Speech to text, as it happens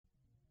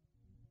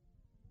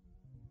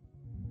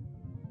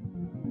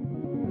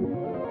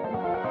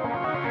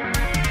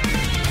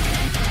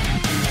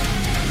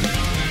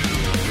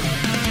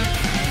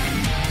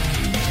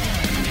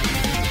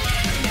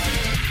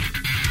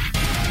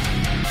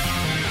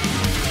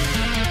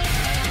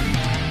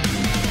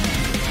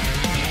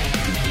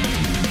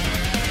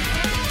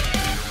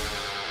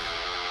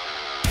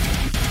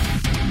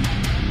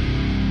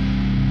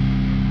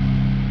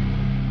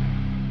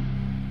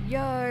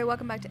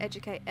welcome back to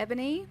Educate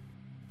Ebony.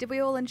 Did we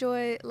all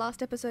enjoy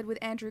last episode with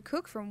Andrew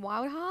Cook from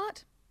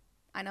Wildheart?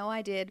 I know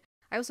I did.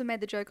 I also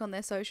made the joke on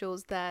their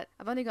socials that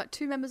I've only got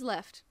 2 members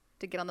left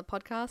to get on the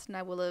podcast and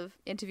I will have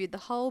interviewed the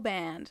whole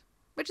band,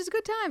 which is a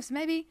good time, so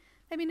maybe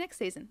next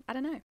season. I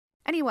don't know.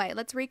 Anyway,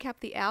 let's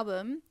recap the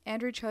album.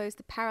 Andrew chose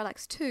the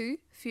Parallax 2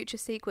 Future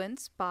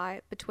Sequence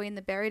by Between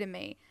the Buried and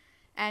Me,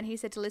 and he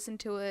said to listen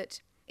to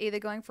it either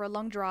going for a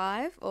long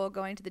drive or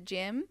going to the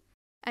gym.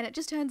 And it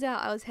just turns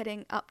out I was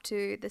heading up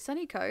to the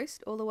sunny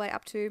coast, all the way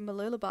up to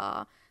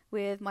Mooloolaba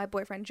with my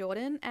boyfriend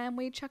Jordan, and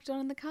we chucked it on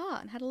in the car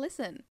and had a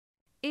listen.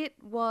 It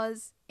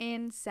was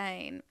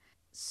insane.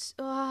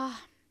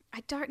 I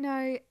don't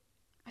know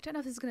if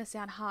this is going to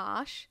sound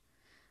harsh,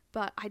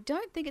 but I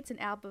don't think it's an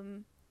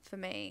album for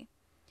me.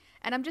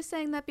 And I'm just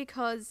saying that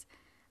because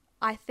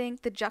I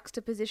think the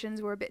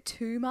juxtapositions were a bit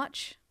too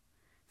much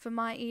for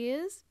my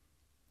ears.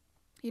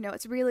 You know,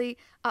 it's really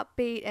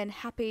upbeat and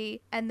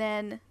happy, and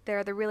then there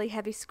are the really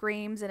heavy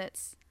screams, and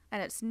it's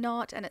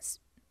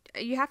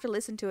you have to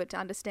listen to it to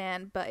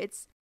understand, but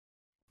it's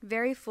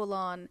very full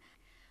on.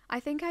 I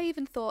think I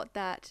even thought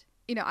that,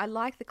 you know, I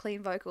like the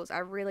clean vocals. I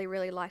really,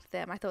 really liked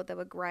them. I thought they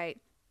were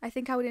great. I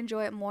think I would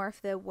enjoy it more if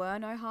there were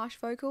no harsh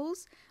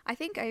vocals. I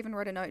think I even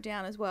wrote a note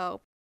down as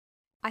well.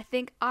 I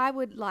think I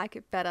would like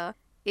it better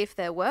if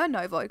there were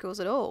no vocals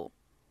at all.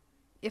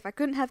 If I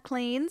couldn't have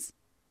cleans,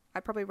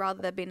 I'd probably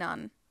rather there be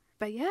none.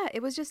 But yeah,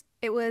 it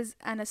was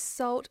an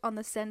assault on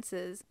the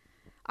senses.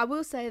 I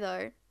will say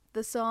though,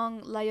 the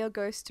song Lay Your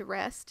Ghost to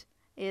Rest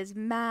is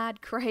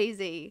mad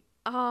crazy.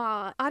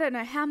 I don't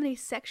know how many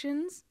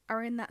sections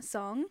are in that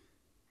song.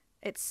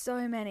 It's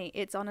so many.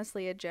 It's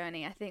honestly a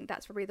journey. I think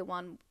that's probably the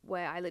one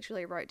where I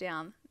literally wrote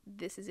down,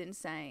 this is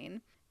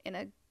insane, in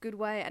a good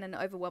way and an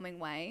overwhelming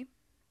way.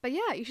 But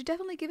yeah, you should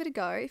definitely give it a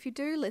go. If you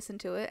do listen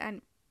to it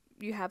and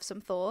you have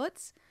some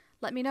thoughts,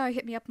 let me know.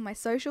 Hit me up on my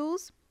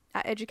socials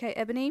at Educate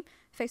Ebony,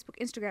 Facebook,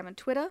 Instagram, and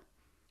Twitter.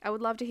 I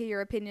would love to hear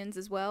your opinions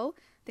as well.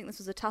 I think this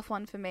was a tough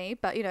one for me,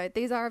 but you know,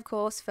 these are of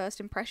course first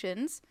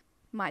impressions.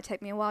 Might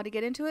take me a while to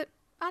get into it.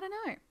 I don't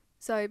know.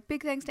 So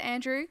big thanks to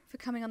Andrew for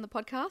coming on the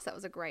podcast. That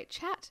was a great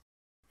chat.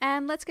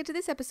 And let's get to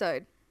this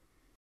episode.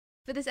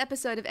 For this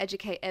episode of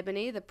Educate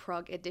Ebony, the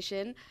prog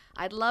edition,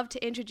 I'd love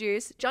to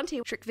introduce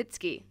Jonty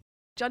Trkvitsky.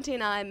 Jonty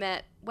and I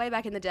met way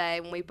back in the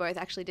day when we both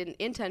actually did an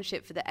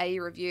internship for the AU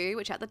Review,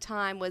 which at the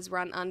time was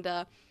run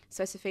under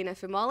Josefina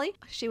Fumoli.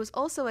 She was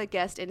also a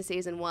guest in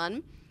season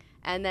 1,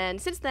 and then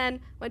since then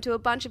went to a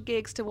bunch of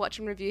gigs to watch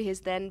and review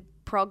his then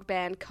prog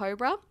band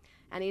Cobra,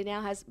 and he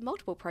now has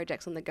multiple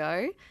projects on the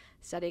go,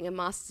 studying a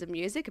Masters of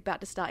Music,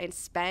 about to start in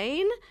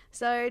Spain.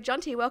 So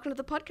Jonty, welcome to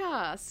the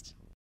podcast.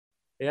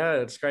 Yeah,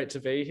 it's great to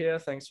be here.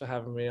 Thanks for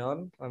having me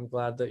on. I'm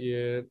glad that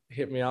you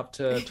hit me up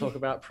to talk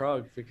about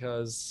prog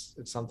because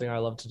it's something I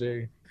love to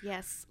do.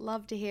 Yes,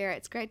 love to hear it.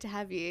 It's great to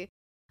have you.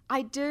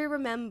 I do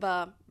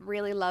remember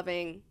really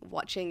loving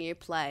watching you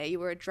play. You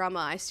were a drummer.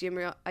 I assume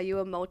are you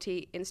a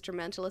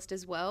multi-instrumentalist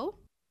as well?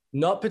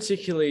 Not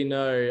particularly,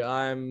 no.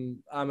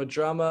 I'm a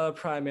drummer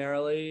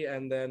primarily,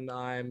 and then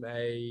I'm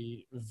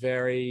a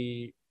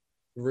very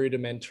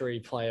rudimentary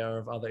player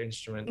of other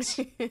instruments.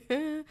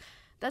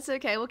 That's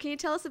okay. Well, can you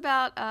tell us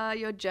about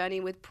your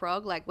journey with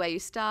prog, like where you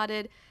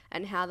started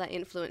and how that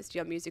influenced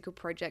your musical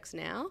projects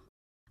now?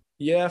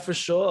 Yeah, for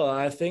sure.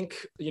 I think,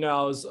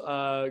 I was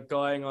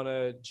going on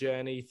a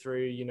journey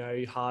through,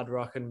 hard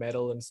rock and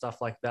metal and stuff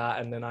like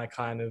that. And then I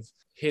kind of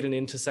hit an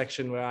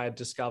intersection where I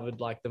discovered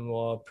like the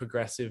more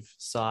progressive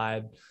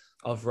side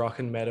of rock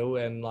and metal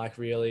and like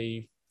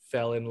really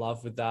fell in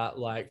love with that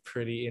like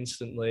pretty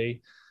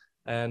instantly.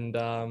 And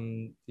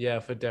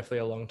for definitely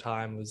a long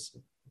time was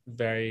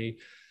very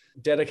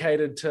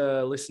dedicated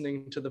to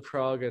listening to the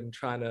prog and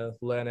trying to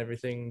learn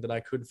everything that I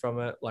could from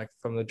it, like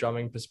from the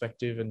drumming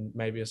perspective and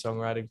maybe a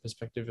songwriting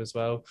perspective as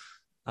well.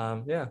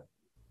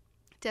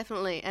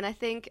 Definitely. And I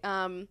think,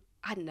 I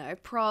don't know,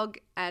 prog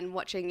and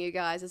watching you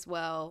guys as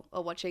well,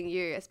 or watching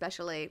you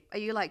especially, are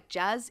you like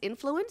jazz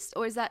influenced,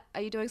 or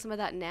are you doing some of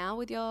that now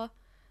with your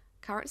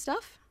current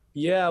stuff?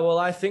 Yeah, well,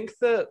 I think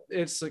that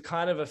it's a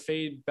kind of a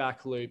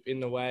feedback loop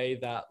in the way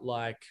that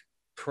like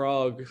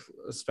prog,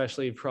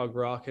 especially prog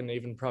rock and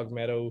even prog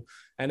metal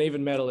and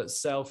even metal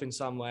itself in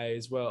some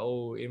ways were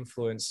all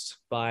influenced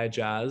by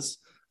jazz.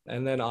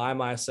 And then I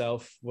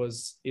myself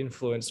was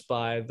influenced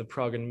by the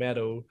prog and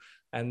metal,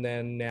 and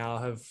then now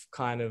have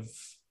kind of,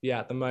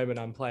 at the moment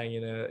I'm playing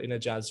in a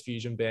jazz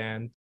fusion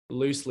band,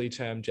 loosely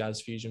termed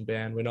jazz fusion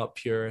band. We're not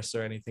purists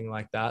or anything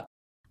like that.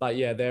 But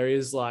yeah, there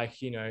is like,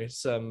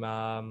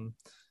 some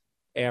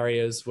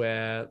areas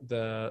where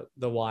the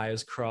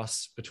wires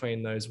cross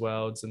between those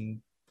worlds and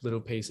little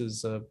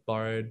pieces are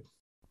borrowed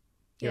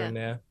here and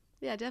there.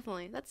 Yeah,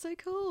 definitely. That's so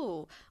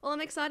cool. Well,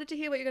 I'm excited to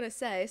hear what you're going to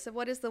say. So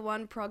what is the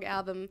one prog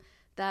album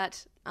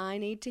that I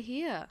need to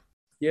hear?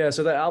 Yeah,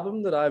 so the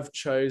album that I've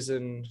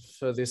chosen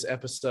for this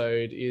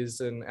episode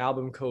is an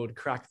album called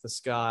Crack the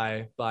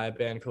Sky by a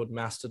band called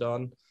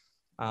Mastodon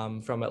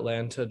from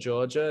Atlanta,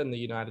 Georgia in the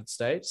United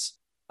States.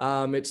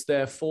 It's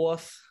their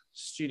 4th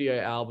studio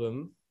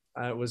album.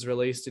 It was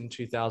released in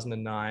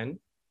 2009.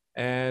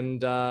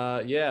 And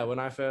yeah, when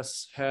I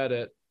first heard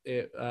it,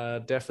 it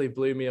definitely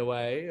blew me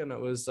away. And it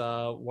was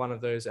one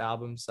of those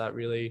albums that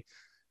really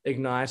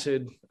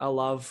ignited a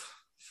love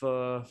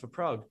for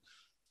prog.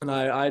 And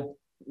I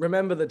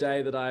remember the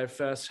day that I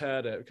first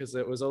heard it, because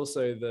it was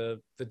also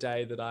the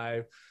day that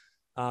I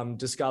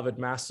discovered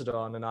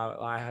Mastodon, and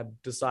I had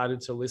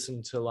decided to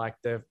listen to like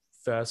their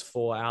first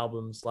four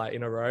albums like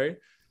in a row.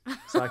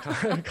 So I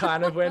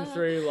kind of went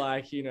through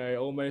like, you know,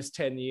 almost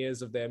 10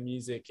 years of their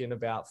music in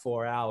about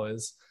 4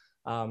 hours.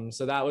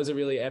 So that was a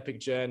really epic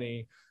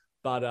journey.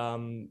 But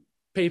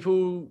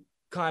people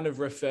kind of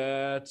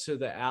refer to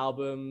the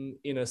album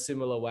in a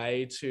similar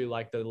way to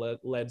like the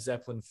Led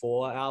Zeppelin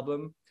 4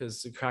 album,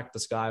 because Crack the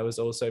Sky was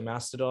also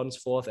Mastodon's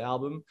fourth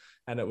album,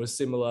 and it was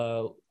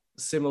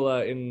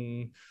similar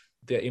in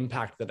the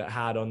impact that it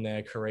had on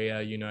their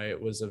career. You know, it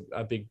was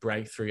a big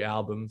breakthrough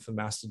album for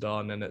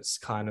Mastodon, and it's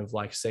kind of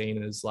like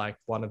seen as like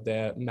one of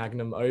their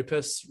magnum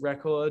opus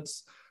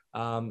records.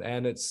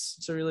 And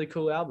it's a really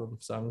cool album,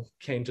 so I'm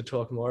keen to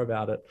talk more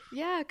about it.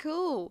 Yeah,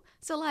 cool.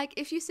 So like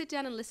if you sit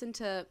down and listen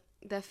to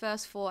their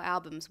first four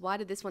albums, why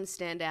did this one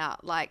stand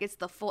out? Like it's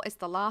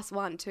the last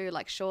one too.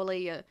 Like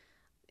surely your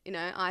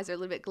eyes are a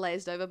little bit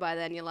glazed over by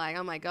then. You're like,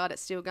 oh my God,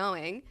 it's still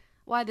going.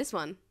 Why this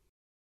one?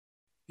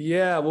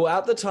 Yeah, well,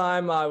 at the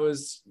time I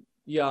was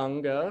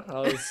younger. I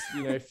was,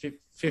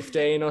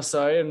 15 or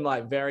so, and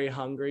like very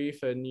hungry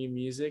for new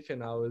music.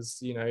 And I was,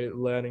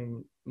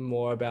 learning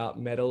more about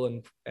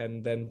metal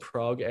and then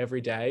prog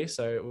every day.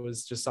 So it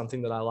was just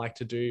something that I like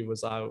to do.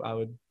 Was I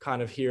would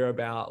kind of hear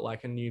about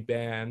like a new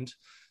band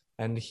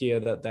and hear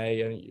that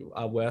they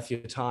are worth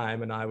your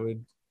time, and I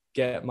would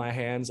get my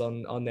hands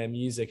on their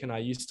music. And I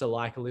used to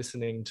like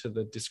listening to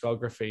the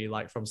discography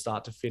like from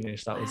start to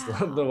finish. That was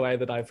the way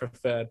that I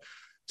preferred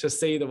to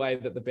see the way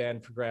that the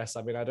band progressed.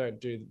 I mean, I don't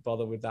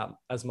bother with that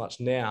as much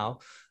now,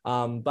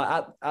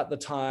 but at the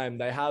time,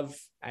 they have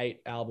 8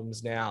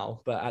 albums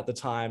now, but at the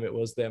time it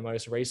was their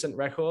most recent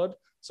record.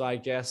 So I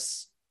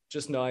guess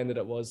just knowing that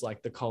it was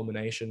like the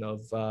culmination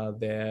of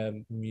their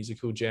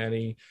musical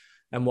journey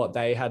and what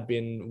they had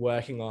been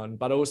working on,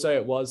 but also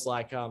it was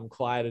like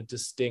quite a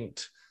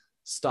distinct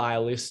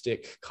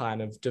stylistic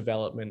kind of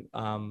development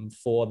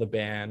for the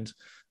band,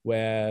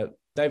 where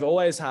they've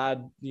always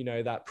had,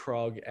 that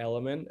prog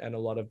element and a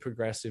lot of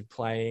progressive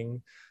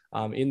playing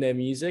in their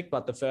music,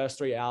 but the first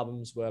 3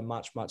 albums were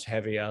much, much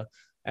heavier.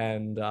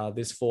 And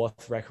this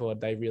fourth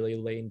record, they really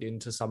leaned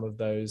into some of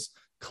those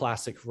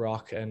classic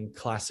rock and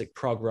classic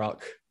prog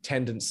rock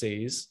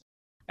tendencies.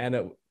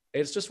 And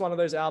it's just one of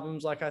those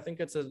albums. Like, I think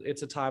it's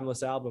a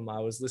timeless album. I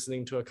was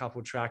listening to a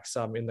couple tracks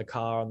in the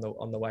car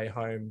on the way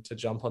home to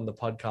jump on the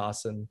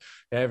podcast, and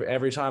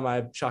every time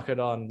I chuck it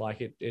on,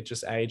 like it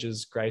just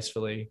ages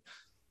gracefully.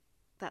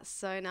 That's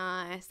so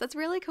nice. That's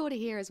really cool to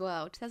hear as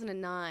well.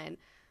 2009.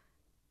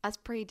 That's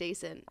pretty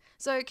decent.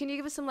 So can you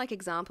give us some like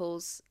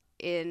examples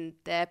in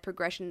their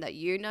progression that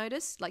you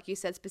noticed? Like you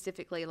said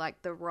specifically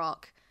like the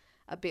rock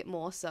a bit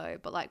more so,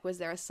 but like was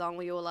there a song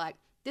where you were like,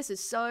 this is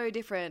so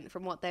different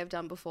from what they've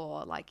done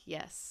before? Like,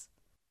 yes.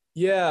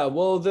 Yeah,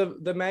 well,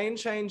 the main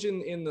change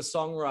in the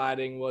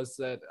songwriting was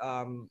that,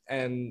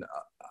 and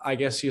I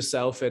guess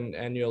yourself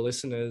and your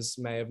listeners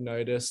may have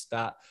noticed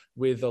that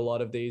with a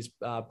lot of these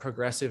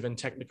progressive and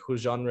technical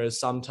genres,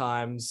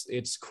 sometimes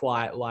it's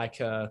quite like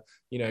a,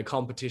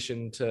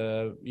 competition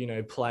to,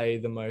 play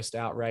the most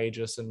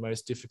outrageous and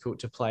most difficult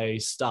to play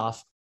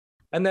stuff.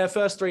 And their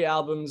first 3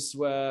 albums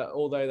were,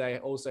 although they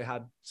also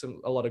had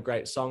a lot of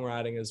great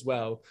songwriting as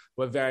well,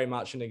 were very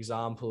much an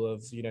example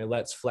of,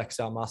 let's flex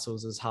our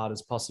muscles as hard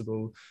as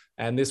possible.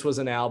 And this was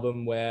an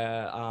album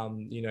where,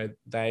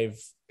 they've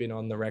been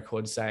on the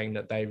record saying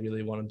that they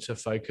really wanted to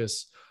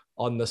focus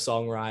on the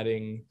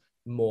songwriting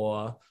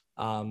more,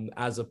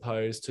 as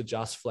opposed to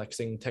just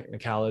flexing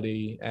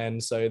technicality.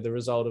 And so the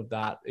result of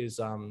that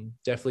is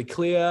definitely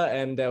clear.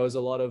 And there was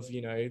a lot of,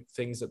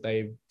 things that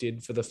they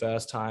did for the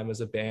first time as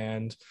a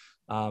band.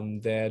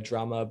 Their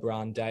drummer,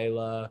 Brian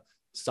Daler,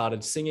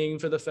 started singing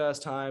for the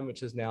first time, which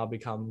has now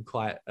become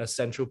quite a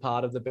central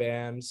part of the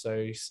band.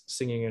 So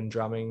singing and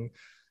drumming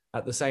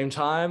at the same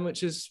time,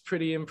 which is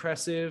pretty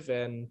impressive.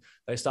 And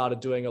they started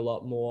doing a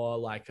lot more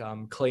like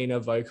cleaner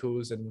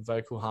vocals and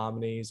vocal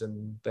harmonies.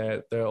 And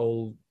they're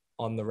all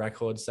on the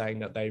record saying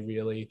that they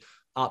really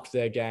upped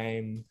their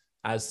game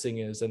as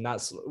singers. And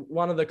that's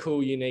one of the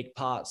cool, unique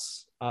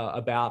parts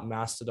about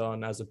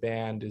Mastodon as a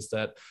band, is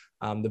that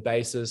the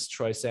bassist,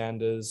 Troy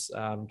Sanders,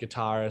 lead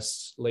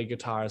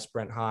guitarist,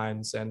 Brent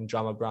Hines, and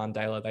drummer, Brian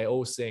Daler, they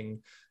all sing,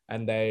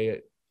 and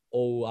they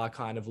all are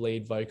kind of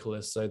lead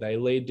vocalists. So they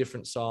lead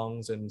different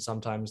songs, and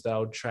sometimes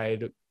they'll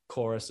trade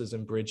choruses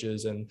and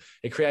bridges. And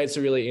it creates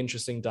a really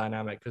interesting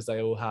dynamic because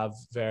they all have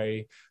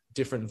very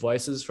different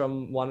voices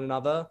from one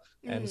another.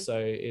 And so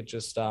it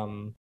just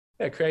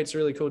it creates a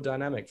really cool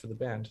dynamic for the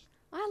band.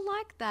 I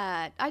like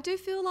that. I do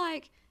feel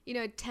like,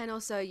 10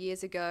 or so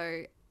years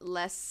ago,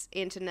 less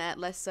internet,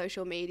 less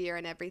social media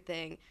and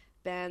everything,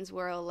 bands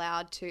were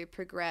allowed to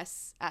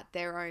progress at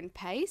their own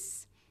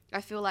pace.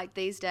 I feel like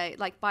these days,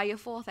 like by your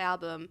 4th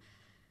album,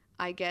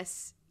 I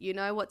guess you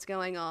know what's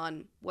going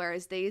on,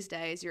 whereas these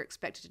days you're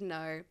expected to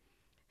know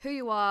who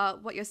you are,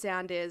 what your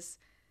sound is,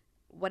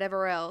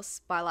 whatever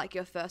else by like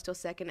your first or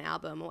second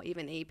album or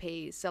even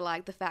EPs. So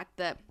like the fact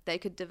that they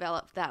could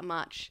develop that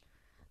much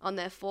on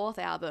their fourth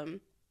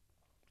album,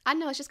 I don't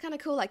know, it's just kind of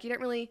cool. Like you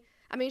don't really,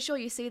 I mean, sure,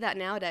 you see that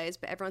nowadays,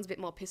 but everyone's a bit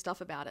more pissed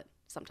off about it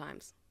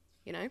sometimes,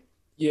 you know?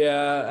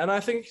 Yeah, and I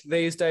think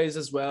these days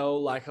as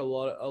well, like a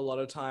lot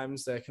of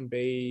times there can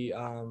be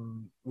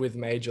with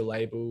major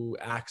label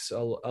acts a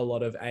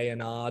lot of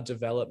A&R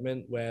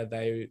development where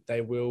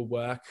they will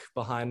work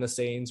behind the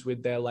scenes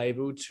with their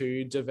label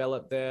to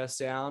develop their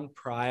sound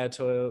prior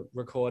to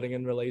recording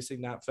and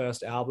releasing that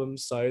first album,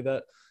 so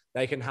that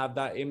they can have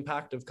that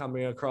impact of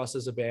coming across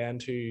as a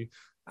band who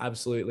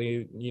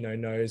absolutely, you know,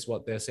 knows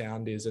what their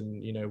sound is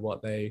and, you know,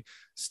 what they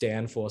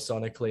stand for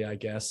sonically, I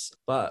guess.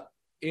 But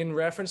in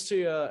reference to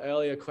your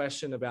earlier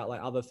question about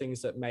like other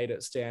things that made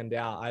it stand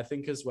out, I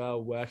think as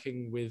well,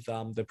 working with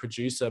the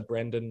producer,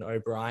 Brendan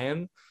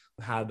O'Brien,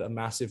 had a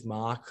massive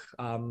mark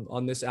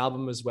on this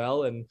album as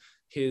well. And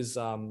he's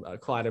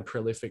quite a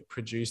prolific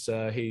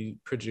producer. He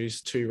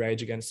produced 2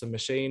 Rage Against the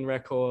Machine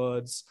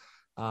records.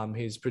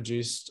 He's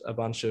produced a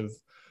bunch of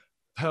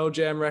Pearl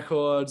Jam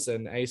records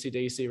and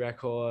AC/DC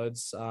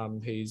records.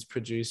 He's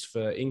produced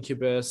for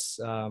Incubus.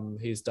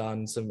 He's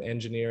done some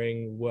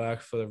engineering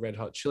work for the Red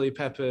Hot Chili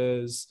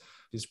Peppers.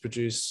 He's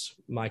produced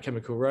My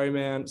Chemical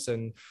Romance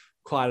and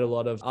quite a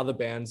lot of other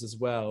bands as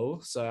well.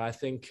 So I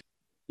think,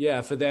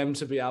 yeah, for them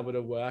to be able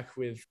to work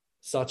with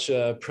such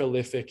a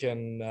prolific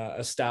and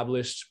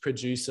established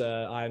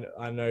producer,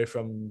 I know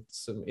from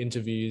some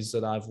interviews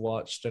that I've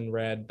watched and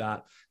read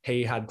that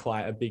he had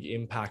quite a big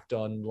impact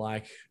on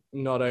like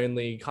not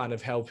only kind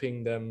of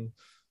helping them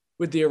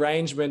with the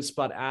arrangements,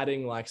 but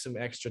adding like some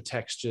extra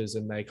textures.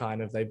 And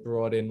they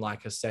brought in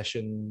like a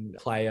session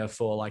player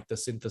for like the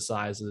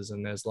synthesizers,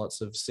 and there's lots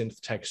of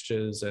synth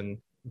textures, and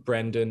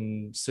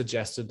Brendan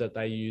suggested that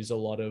they use a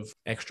lot of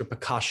extra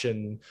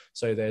percussion.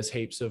 So there's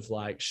heaps of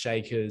like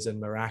shakers and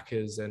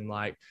maracas and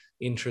like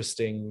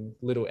interesting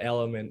little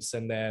elements,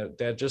 and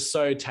they're just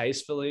so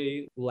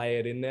tastefully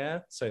layered in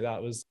there. So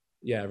that was,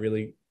 yeah,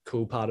 really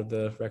cool part of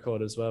the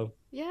record as well.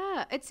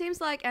 Yeah, it seems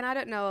like, and I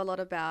don't know a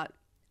lot about,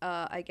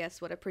 I guess,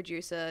 what a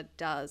producer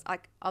does.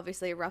 Like,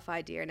 obviously a rough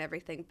idea and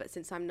everything, but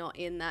since I'm not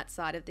in that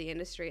side of the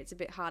industry, it's a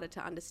bit harder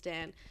to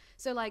understand.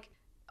 So, like,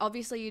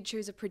 obviously you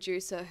choose a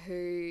producer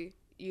who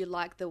you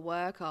like the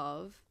work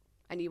of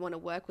and you want to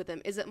work with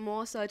them. Is it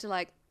more so to,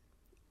 like,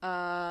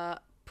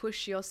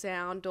 push your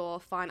sound or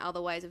find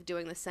other ways of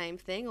doing the same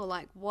thing? Or,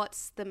 like,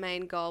 what's the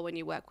main goal when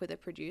you work with a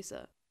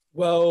producer?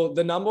 Well,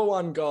 the number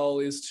one goal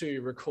is to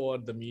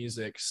record the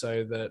music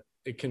so that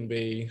it can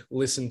be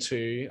listened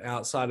to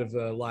outside of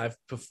the live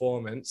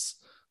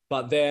performance.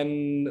 But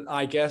then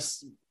I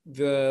guess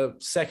the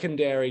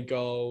secondary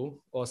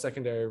goal or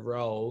secondary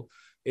role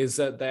is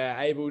that they're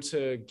able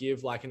to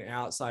give like an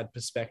outside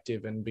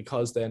perspective. And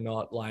because they're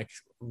not like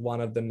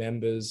one of the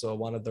members or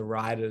one of the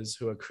writers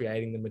who are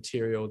creating the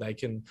material, they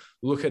can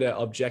look at it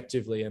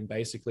objectively and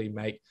basically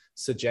make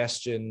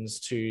suggestions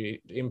to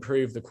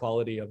improve the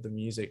quality of the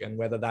music. And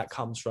whether that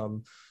comes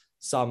from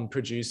some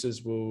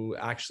producers will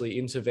actually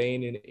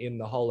intervene in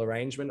the whole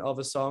arrangement of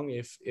a song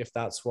if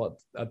that's what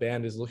a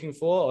band is looking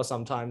for, or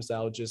sometimes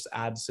they'll just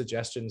add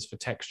suggestions for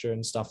texture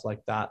and stuff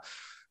like that.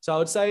 So I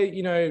would say,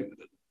 you know,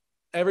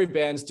 every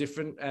band's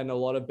different, and a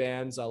lot of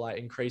bands are like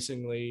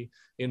increasingly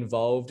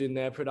involved in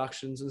their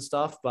productions and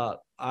stuff. But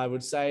I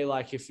would say,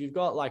 like, if you've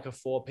got like a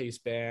 4-piece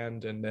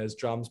band and there's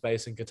drums,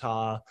 bass and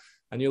guitar,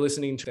 and you're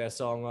listening to their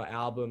song or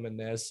album and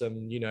there's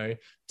some, you know,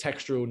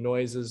 textural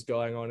noises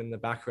going on in the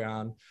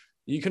background,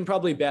 you can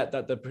probably bet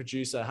that the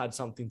producer had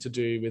something to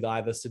do with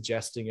either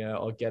suggesting it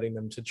or getting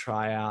them to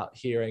try out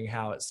hearing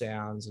how it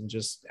sounds and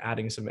just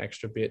adding some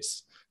extra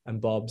bits and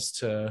bobs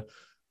to,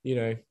 you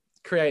know,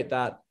 create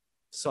that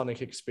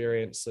sonic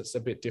experience that's a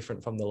bit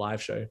different from the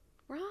live show.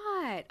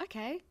 Right.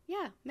 Okay.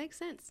 Yeah, makes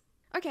sense.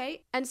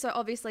 Okay, and so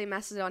obviously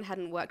Mastodon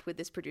hadn't worked with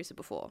this producer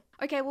before.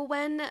 Okay, well,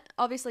 when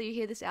obviously you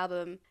hear this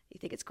album, you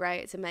think it's great,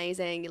 it's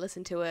amazing, you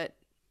listen to it,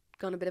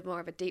 gone a bit more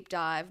of a deep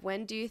dive,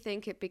 when do you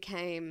think it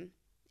became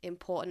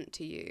important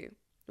to you?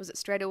 Was it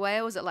straight away,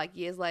 or was it like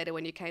years later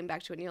when you came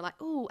back to it and you're like,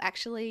 oh,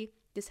 actually,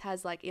 this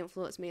has like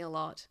influenced me a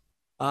lot?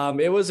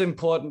 It was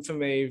important for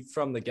me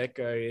from the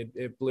get-go.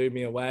 It blew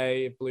me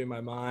away. It blew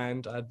my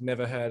mind. I'd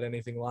never heard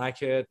anything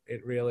like it.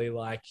 It really,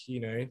 like, you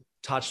know,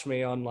 touched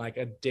me on like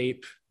a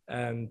deep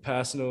and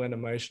personal and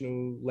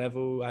emotional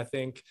level, I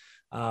think.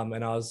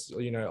 And I was,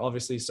 you know,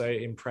 obviously so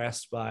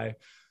impressed by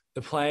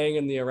the playing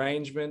and the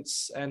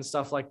arrangements and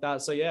stuff like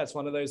that. So yeah, it's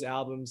one of those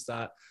albums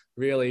that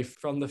really,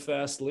 from the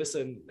first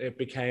listen, it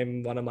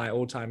became one of my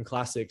all-time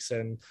classics.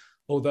 And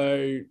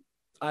although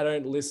I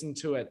don't listen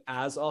to it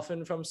as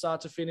often from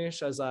start to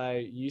finish as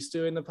I used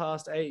to in the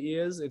past 8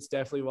 years, it's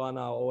definitely one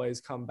I'll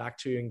always come back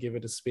to and give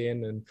it a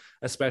spin, and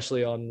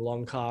especially on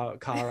long car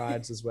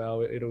rides as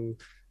well. It'll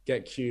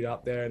get queued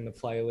up there in the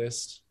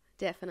playlist.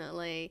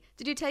 Definitely.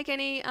 Did you take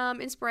any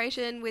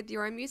inspiration with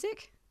your own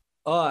music?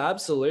 Oh,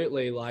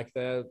 absolutely. Like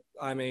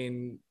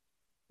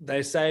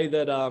They say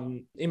that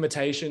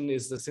imitation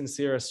is the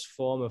sincerest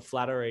form of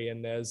flattery,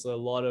 and there's a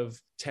lot of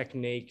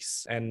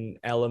techniques and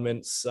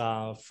elements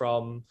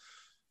from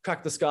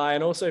Crack the Skye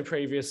and also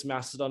previous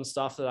Mastodon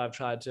stuff that I've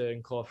tried to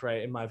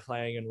incorporate in my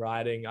playing and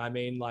writing. I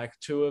mean, like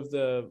two of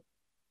the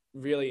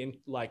really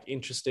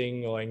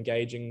interesting or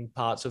engaging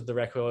parts of the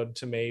record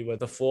to me were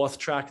the fourth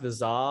track, the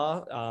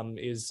Tsar,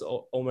 is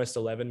almost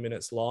 11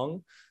 minutes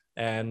long.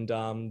 And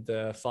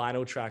the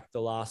final track,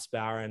 The Last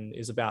Baron,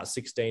 is about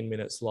 16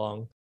 minutes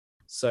long.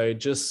 So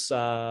just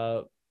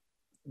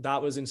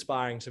that was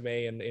inspiring to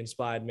me and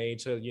inspired me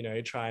to, you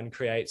know, try and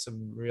create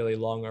some really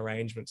long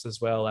arrangements as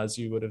well, as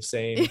you would have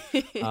seen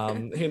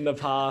in the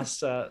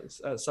past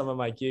at some of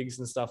my gigs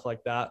and stuff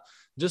like that.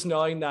 Just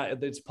knowing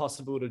that it's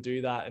possible to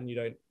do that, and you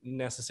don't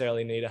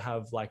necessarily need to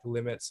have like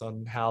limits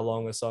on how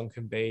long a song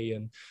can be,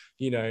 and,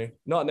 you know,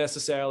 not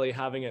necessarily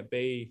having it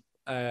be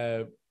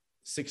a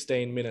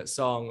 16-minute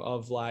song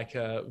of like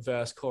a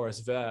verse,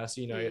 chorus, verse,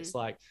 you know, it's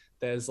like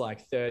there's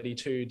like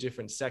 32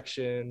 different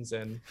sections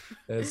and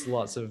there's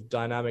lots of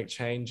dynamic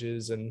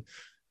changes. And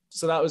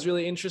so that was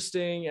really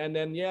interesting. And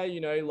then, yeah,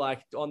 you know,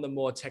 like on the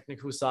more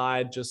technical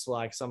side, just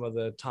like some of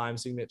the time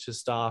signature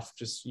stuff,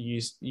 just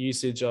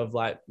usage of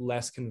like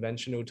less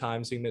conventional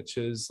time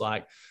signatures,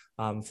 like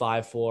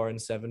 5/4 and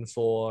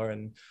 7/4.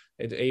 And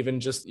it even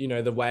just, you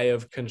know, the way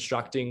of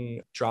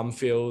constructing drum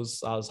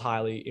fills, I was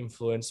highly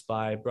influenced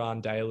by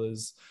Brian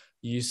Daylor's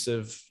use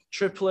of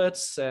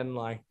triplets and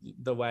like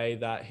the way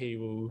that he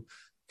will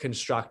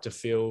construct a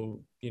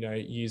fill, you know,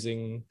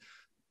 using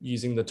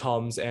the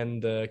toms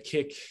and the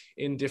kick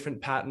in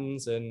different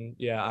patterns. And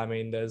yeah, I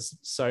mean, there's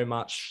so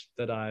much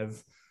that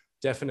I've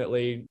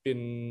definitely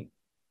been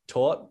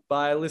taught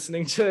by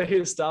listening to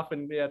his stuff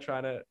and yeah,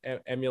 trying to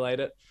emulate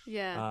it.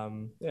 Yeah.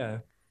 Yeah.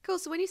 Cool.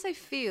 So when you say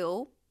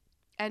feel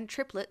and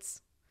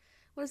triplets,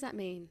 what does that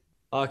mean?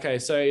 Okay,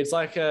 so it's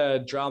like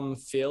a drum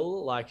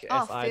fill, like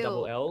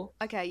F-I-L-L.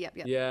 Okay, yep.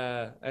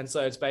 Yeah, and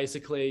so it's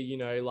basically, you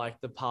know, like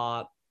the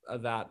part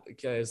that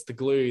is the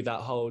glue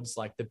that holds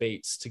like the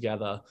beats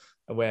together,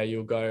 where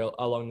you'll go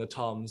along the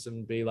toms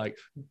and be like,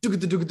 okay,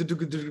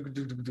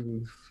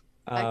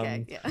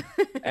 yeah.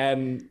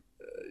 And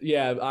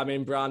yeah, I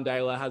mean, Brian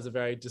Daylor has a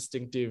very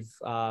distinctive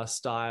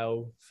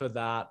style for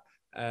that,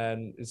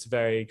 and it's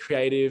very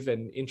creative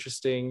and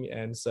interesting,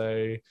 and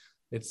so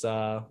it's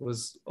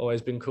was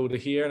always been cool to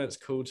hear, and it's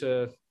cool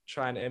to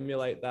try and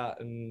emulate that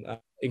and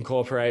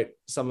incorporate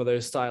some of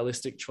those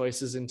stylistic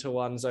choices into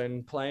one's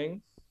own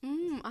playing.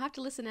 I have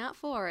to listen out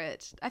for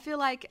it. I feel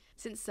like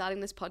since starting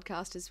this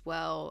podcast as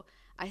well,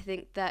 I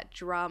think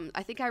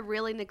I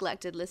really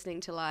neglected listening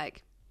to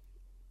like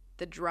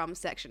the drum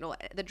section or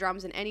the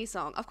drums in any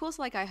song. Of course,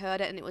 like I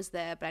heard it and it was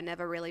there, but I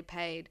never really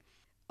paid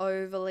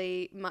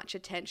overly much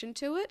attention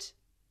to it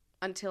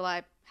until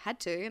I had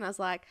to, and I was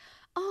like,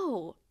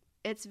 oh,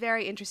 it's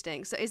very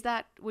interesting. So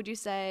would you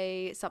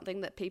say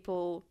something that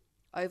people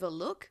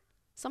overlook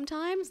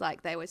sometimes?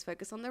 Like they always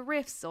focus on the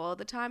riffs or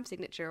the time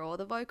signature or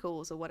the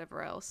vocals or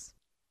whatever else.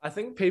 I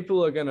think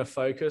people are going to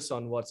focus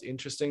on what's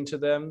interesting to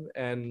them,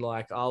 and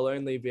like I'll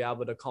only be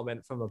able to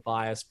comment from a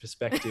biased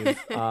perspective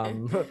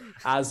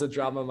as a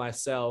drummer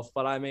myself.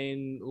 But I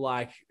mean,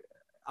 like,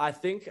 I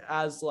think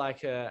as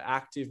like a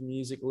active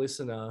music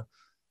listener,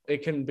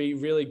 it can be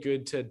really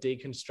good to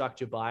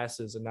deconstruct your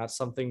biases. And that's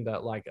something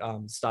that like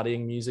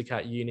studying music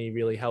at uni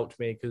really helped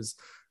me, because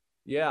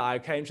yeah, I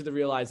came to the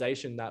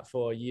realization that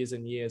for years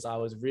and years, I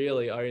was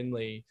really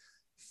only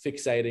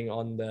fixating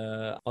on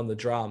the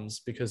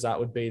drums, because that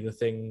would be the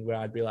thing where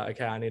I'd be like,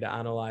 okay, I need to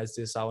analyze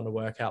this. I want to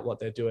work out what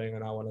they're doing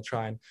and I want to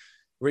try and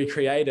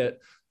recreate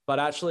it. But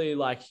actually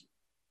like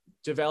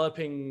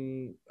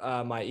developing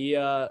my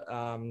ear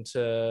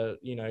to,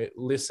 you know,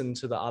 listen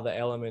to the other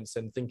elements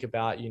and think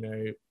about, you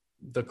know,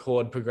 the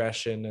chord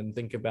progression and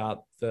think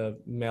about the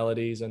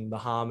melodies and the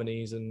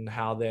harmonies and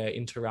how they're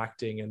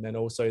interacting, and then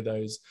also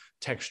those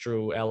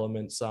textural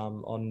elements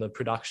on the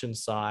production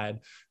side,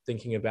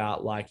 thinking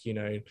about like, you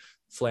know,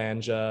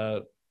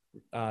 flanger,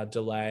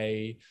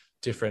 delay,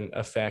 different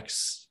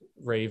effects,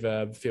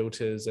 reverb,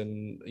 filters,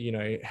 and, you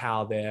know,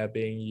 how they're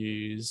being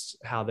used,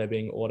 how they're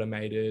being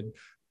automated.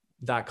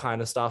 That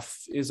kind of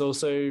stuff is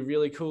also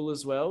really cool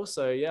as well.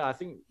 So yeah, I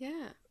think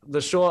the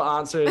short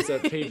answer is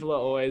that people are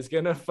always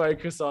going to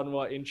focus on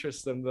what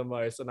interests them the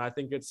most. And I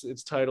think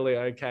it's totally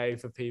okay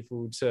for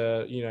people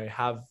to, you know,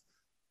 have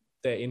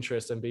their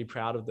interests and be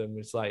proud of them.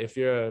 It's like, if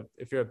you're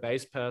a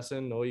bass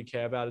person, all you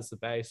care about is the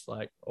bass,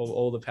 like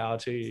all the power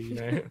to you, you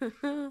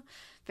know?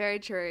 Very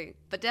true.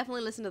 But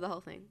definitely listen to the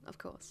whole thing, of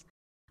course.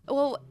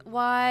 Well,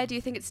 why do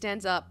you think it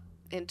stands up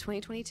in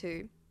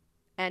 2022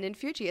 and in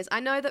future years?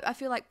 I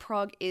feel like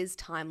prog is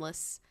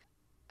timeless.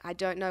 I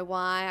don't know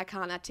why, I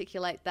can't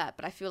articulate that,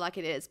 but I feel like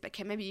it is. But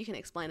maybe you can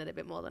explain it a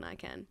bit more than I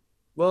can.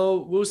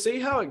 Well, we'll see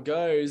how it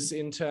goes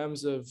in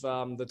terms of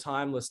the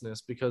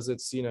timelessness, because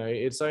it's, you know,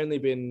 it's only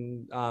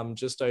been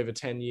just over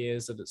 10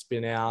 years that it's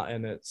been out,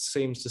 and it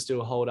seems to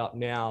still hold up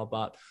now.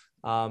 But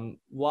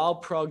while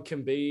prog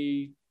can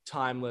be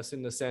timeless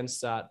in the sense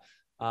that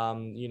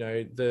You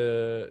know,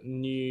 the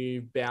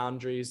new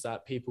boundaries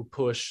that people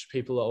push,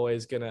 people are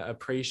always going to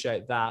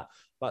appreciate that.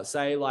 But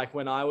say like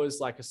when I was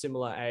like a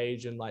similar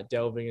age and like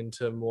delving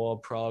into more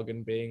prog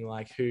and being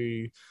like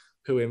who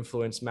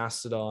influenced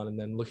Mastodon, and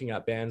then looking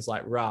at bands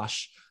like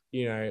Rush,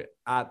 you know,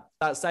 at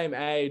that same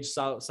age,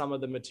 so some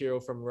of the material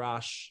from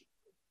Rush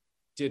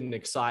didn't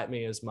excite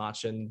me as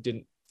much and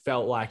didn't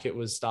felt like it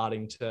was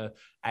starting to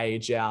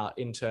age out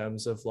in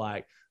terms of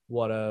like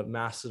what a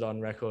Mastodon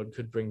record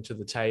could bring to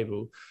the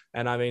table.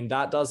 And I mean,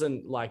 that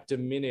doesn't like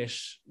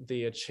diminish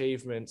the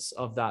achievements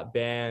of that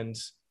band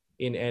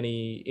in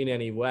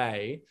any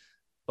way,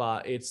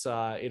 but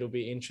it'll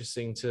be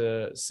interesting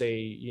to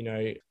see, you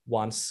know,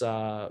 once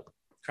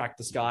Crack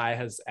the Sky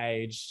has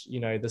aged, you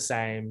know, the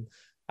same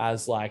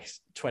as like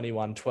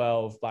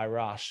 2112 by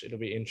Rush. It'll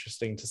be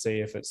interesting to see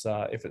if it's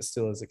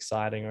still as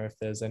exciting or if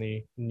there's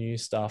any new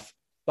stuff.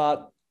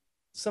 But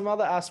some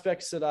other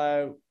aspects that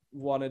I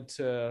wanted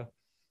to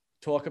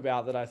talk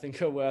about that I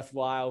think are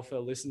worthwhile for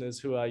listeners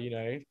who are, you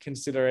know,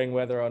 considering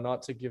whether or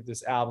not to give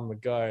this album a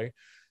go.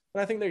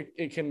 And I think that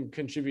it can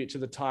contribute to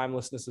the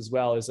timelessness as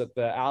well, is that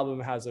the album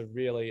has a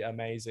really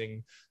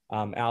amazing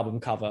album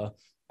cover.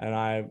 And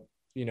I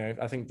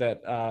think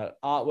that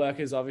artwork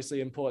is obviously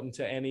important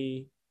to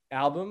any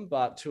album,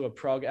 but to a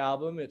prog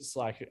album, it's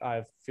like,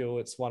 I feel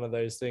it's one of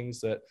those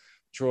things that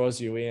draws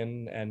you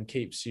in and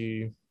keeps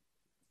you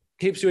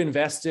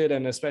invested,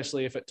 and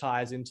especially if it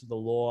ties into the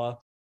lore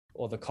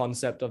or the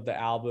concept of the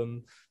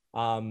album.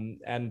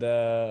 And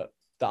the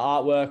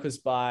artwork was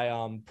by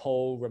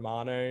Paul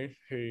Romano,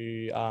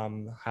 who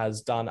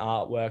has done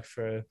artwork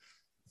for,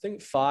 I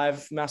think,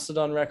 5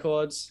 Mastodon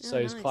records. Oh,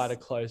 so he's nice. quite a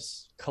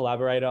close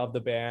collaborator of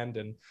the band,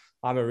 and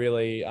I'm a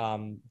really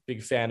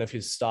big fan of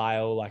his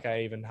style. Like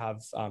I even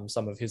have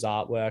some of his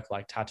artwork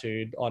like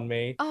tattooed on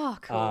me. Oh,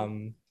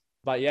 cool.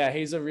 But yeah,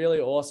 he's a really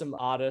awesome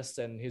artist,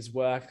 and his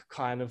work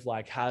kind of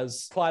like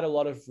has quite a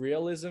lot of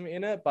realism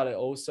in it, but it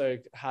also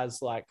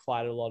has like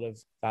quite a lot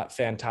of that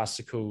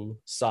fantastical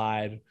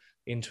side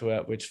into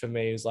it, which for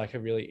me is like a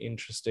really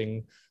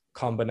interesting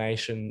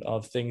combination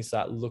of things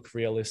that look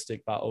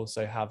realistic, but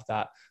also have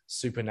that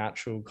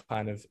supernatural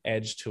kind of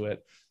edge to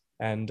it.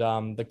 And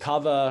the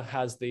cover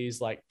has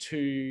these like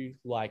 2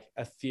 like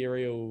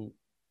ethereal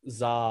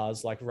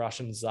tsars, like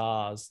Russian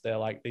tsars. They're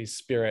like these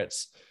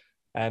spirits,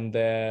 and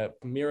they're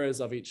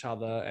mirrors of each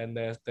other, and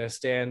they're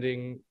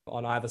standing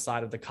on either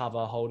side of the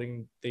cover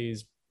holding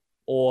these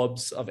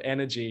orbs of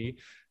energy.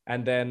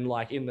 And then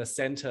like in the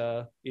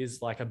center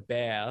is like a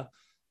bear,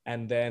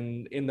 and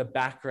then in the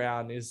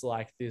background is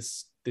like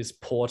this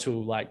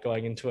portal like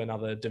going into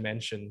another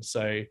dimension.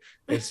 So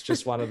it's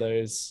just one of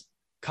those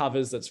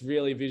covers that's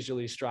really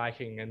visually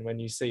striking, and when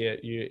you see it,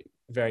 you're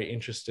very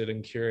interested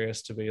and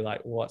curious to be like,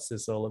 what's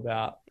this all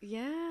about?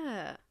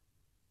 Yeah,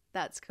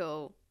 that's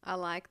cool. I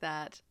like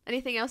that.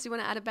 Anything else you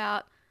want to add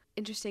about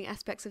interesting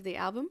aspects of the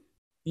album?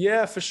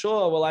 Yeah, for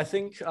sure. Well, I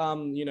think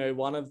you know,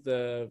 one of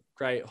the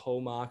great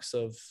hallmarks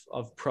of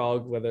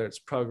prog, whether it's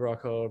prog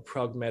rock or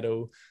prog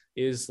metal,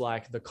 is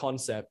like the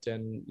concept.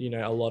 And you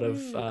know, a lot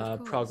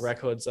of prog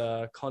records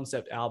are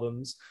concept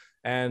albums.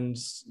 And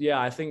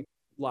yeah, I think,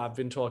 well, I've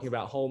been talking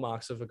about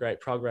hallmarks of a great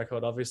prog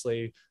record.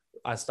 Obviously,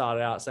 I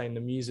started out saying the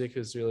music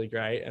is really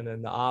great, and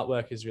then the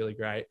artwork is really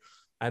great.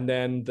 And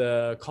then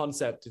the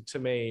concept to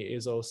me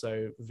is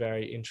also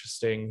very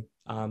interesting,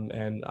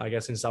 and I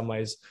guess in some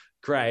ways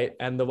great.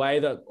 And the way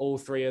that all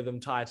 3 of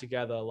them tie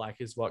together like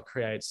is what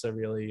creates a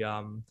really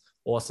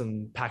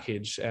awesome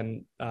package,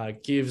 and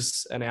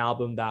gives an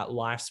album that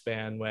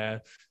lifespan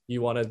where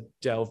you want to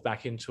delve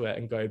back into it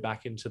and go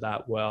back into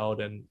that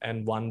world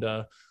and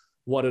wonder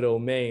what it all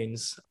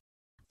means.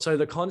 So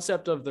the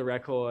concept of the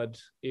record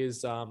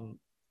is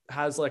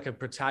has like a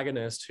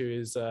protagonist who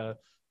is a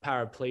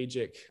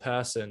paraplegic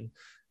person,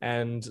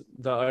 and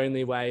the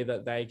only way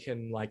that they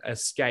can like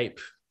escape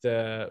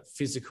the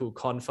physical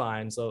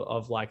confines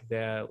of like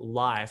their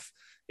life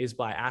is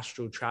by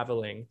astral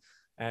traveling.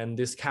 And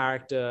this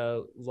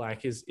character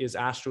like is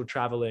astral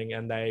traveling,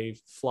 and they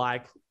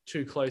fly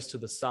too close to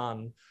the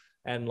sun,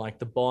 and like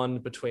the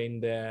bond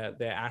between their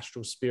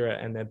astral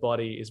spirit and their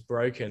body is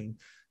broken,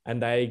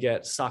 and they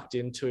get sucked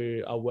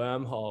into a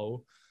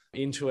wormhole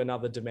into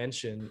another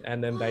dimension.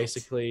 And then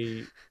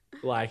basically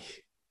like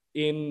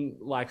in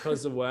like,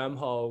 because the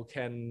wormhole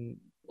can,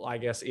 I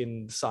guess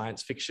in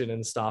science fiction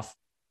and stuff,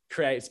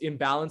 creates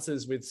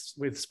imbalances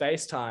with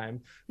space-time.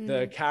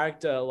 The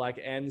character like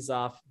ends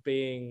up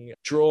being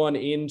drawn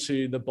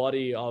into the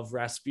body of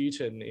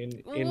Rasputin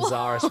in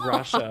Tsarist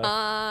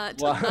Russia,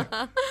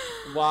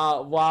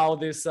 while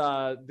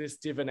this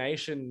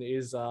divination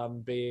is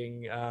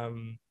being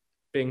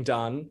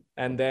done.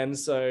 And then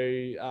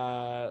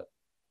so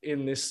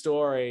in this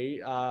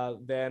story,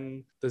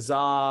 then the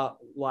Tsar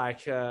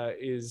like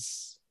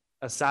is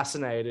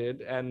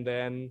assassinated, and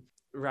then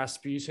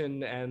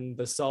Rasputin and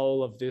the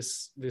soul of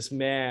this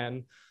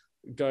man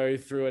go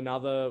through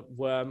another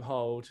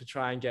wormhole to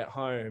try and get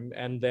home,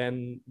 and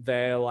then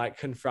they're like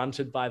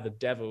confronted by the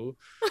devil.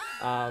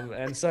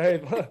 And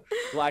so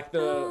like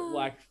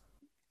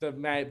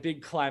the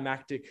big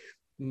climactic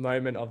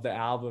moment of the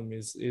album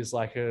is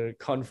like a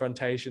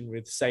confrontation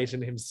with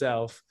Satan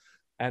himself.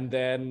 And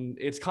then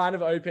it's kind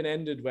of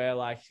open-ended where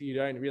like you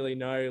don't really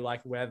know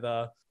like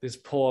whether this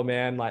poor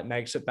man like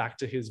makes it back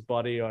to his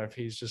body or if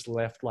he's just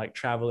left like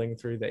traveling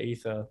through the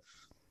ether.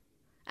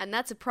 And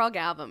that's a prog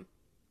album.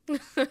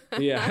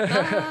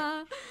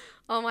 Yeah.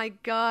 Oh my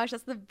gosh,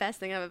 that's the best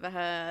thing I've ever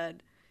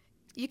heard.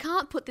 You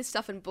can't put this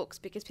stuff in books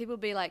because people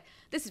will be like,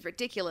 this is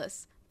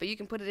ridiculous, but you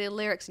can put it in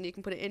lyrics and you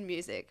can put it in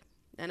music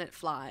and it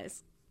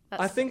flies.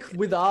 I think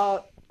with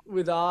art,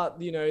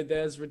 you know,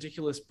 there's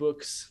ridiculous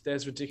books,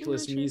 there's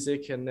ridiculous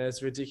music, and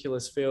there's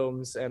ridiculous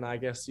films. And I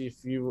guess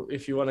if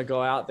you want to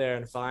go out there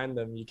and find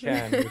them, you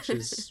can, which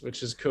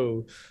is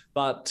cool.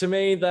 But to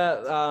me,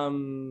 that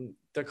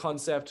the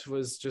concept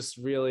was just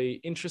really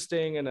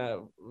interesting, and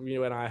you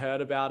know, when I heard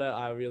about it,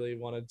 I really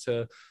wanted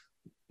to,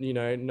 you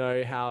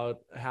know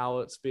how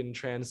it's been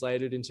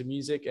translated into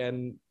music.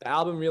 And the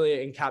album really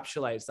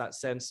encapsulates that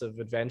sense of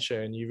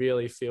adventure, and you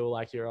really feel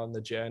like you're on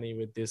the journey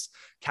with this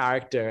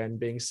character and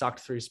being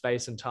sucked through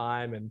space and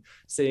time and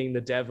seeing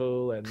the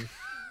devil. And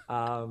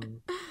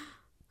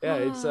yeah,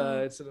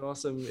 it's an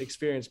awesome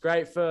experience.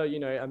 Great for, you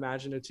know,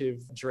 imaginative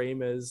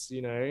dreamers,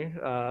 you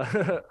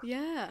know.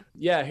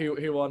 Yeah,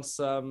 who wants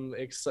some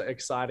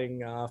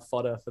exciting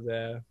fodder for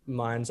their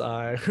mind's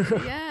eye.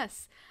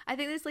 Yes. I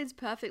think this leads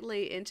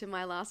perfectly into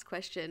my last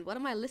question. What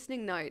are my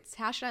listening notes?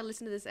 How should I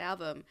listen to this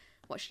album?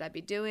 What should I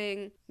be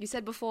doing? You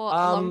said before, a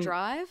long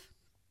drive?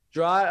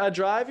 A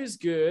drive is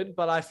good,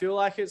 but I feel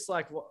like it's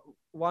like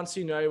once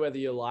you know whether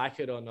you like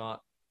it or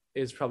not,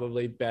 is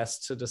probably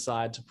best to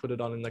decide to put it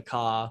on in the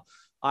car.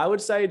 I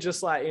would say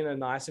just like in a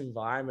nice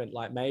environment,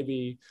 like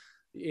maybe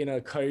in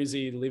a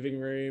cozy living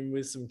room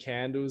with some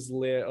candles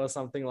lit or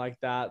something like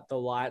that. The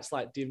lights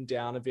like dim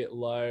down a bit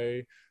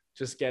low,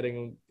 just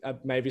getting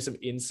maybe some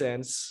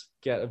incense,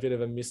 get a bit of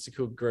a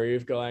mystical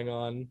groove going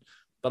on.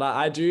 But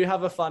I do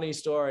have a funny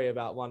story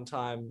about one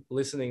time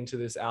listening to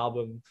this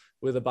album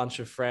with a bunch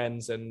of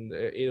friends, and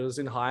it was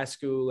in high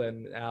school,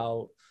 and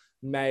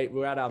we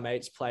were at our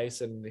mate's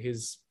place, and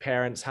his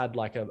parents had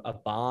like a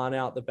barn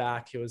out the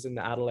back. It was in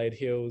the Adelaide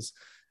Hills.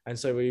 And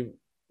so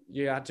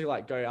you had to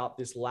like go up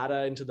this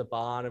ladder into the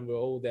barn, and we're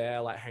all there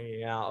like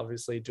hanging out,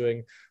 obviously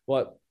doing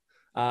what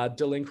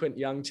delinquent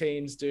young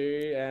teens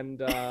do, and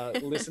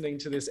listening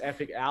to this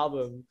epic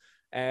album.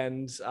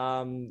 And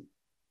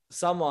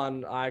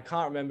someone, I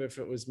can't remember if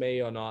it was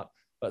me or not,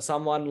 but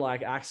someone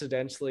like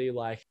accidentally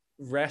like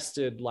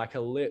rested like a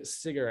lit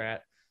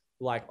cigarette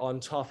like on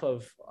top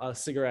of a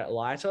cigarette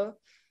lighter.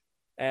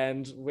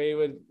 And we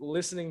were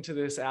listening to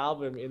this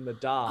album in the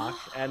dark,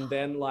 and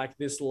then like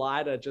this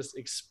lighter just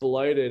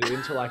exploded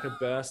into like a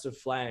burst of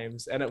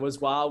flames. And it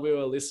was while we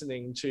were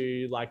listening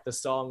to like the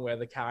song where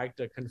the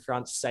character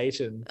confronts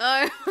Satan.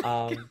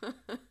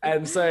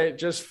 And so it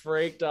just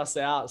freaked us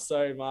out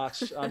so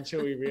much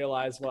until we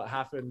realized what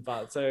happened.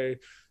 But so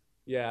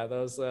yeah,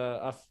 there was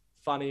a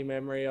funny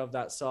memory of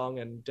that song,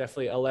 and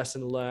definitely a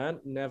lesson learned.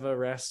 Never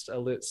rest a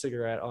lit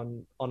cigarette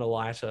on a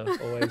lighter.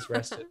 Always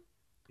rest it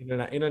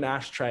in an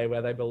ashtray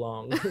where they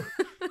belong.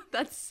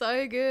 That's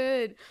so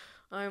good.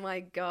 Oh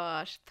my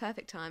gosh.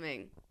 Perfect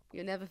timing.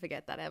 You'll never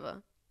forget that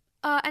ever.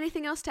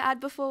 Anything else to add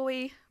before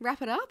we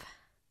wrap it up?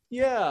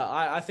 Yeah,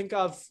 I think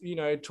I've, you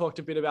know, talked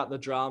a bit about the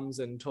drums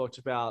and talked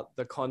about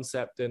the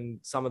concept and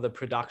some of the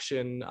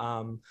production.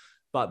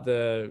 But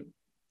the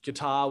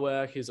guitar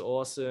work is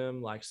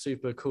awesome, like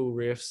super cool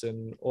riffs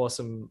and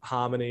awesome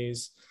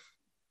harmonies.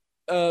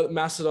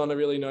 Mastodon are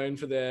really known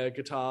for their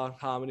guitar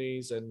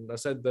harmonies, and I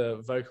said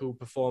the vocal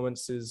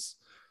performances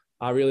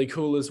are really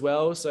cool as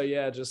well. So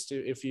yeah, just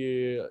if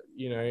you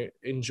know,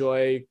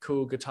 enjoy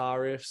cool guitar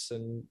riffs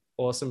and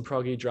awesome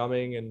proggy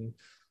drumming and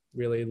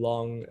really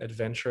long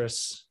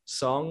adventurous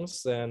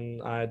songs, then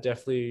I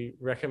definitely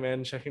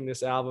recommend checking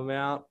this album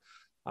out.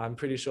 I'm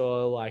pretty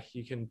sure like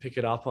you can pick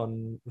it up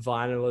on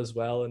vinyl as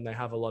well, and they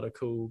have a lot of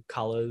cool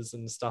colors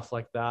and stuff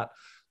like that.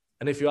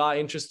 And if you are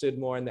interested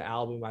more in the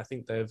album, I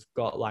think they've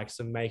got like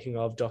some making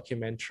of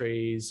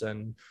documentaries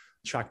and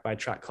track by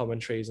track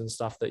commentaries and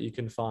stuff that you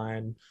can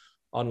find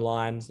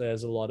online.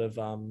 There's a lot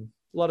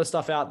of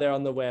stuff out there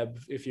on the web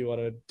if you want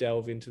to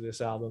delve into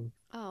this album.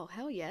 Oh,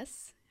 hell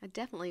yes. I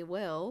definitely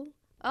will.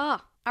 Oh,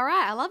 all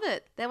right. I love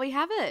it. There we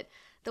have it.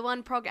 The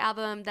one prog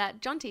album that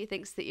Jonty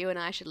thinks that you and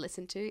I should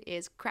listen to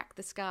is Crack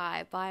the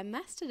Sky by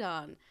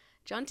Mastodon.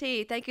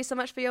 Jonty, thank you so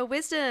much for your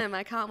wisdom.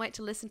 I can't wait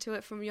to listen to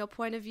it from your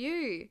point of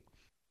view.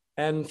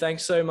 And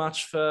thanks so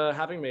much for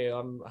having me.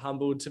 I'm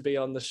humbled to be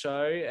on the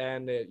show,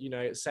 and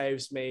it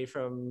saves me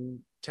from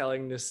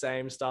telling the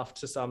same stuff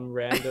to some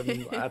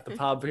random at the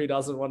pub who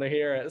doesn't want to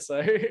hear it.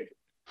 So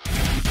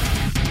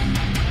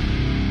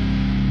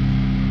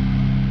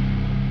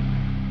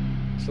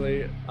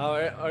actually,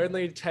 I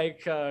only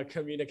take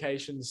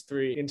communications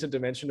through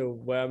interdimensional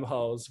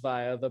wormholes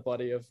via the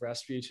body of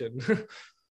Rasputin.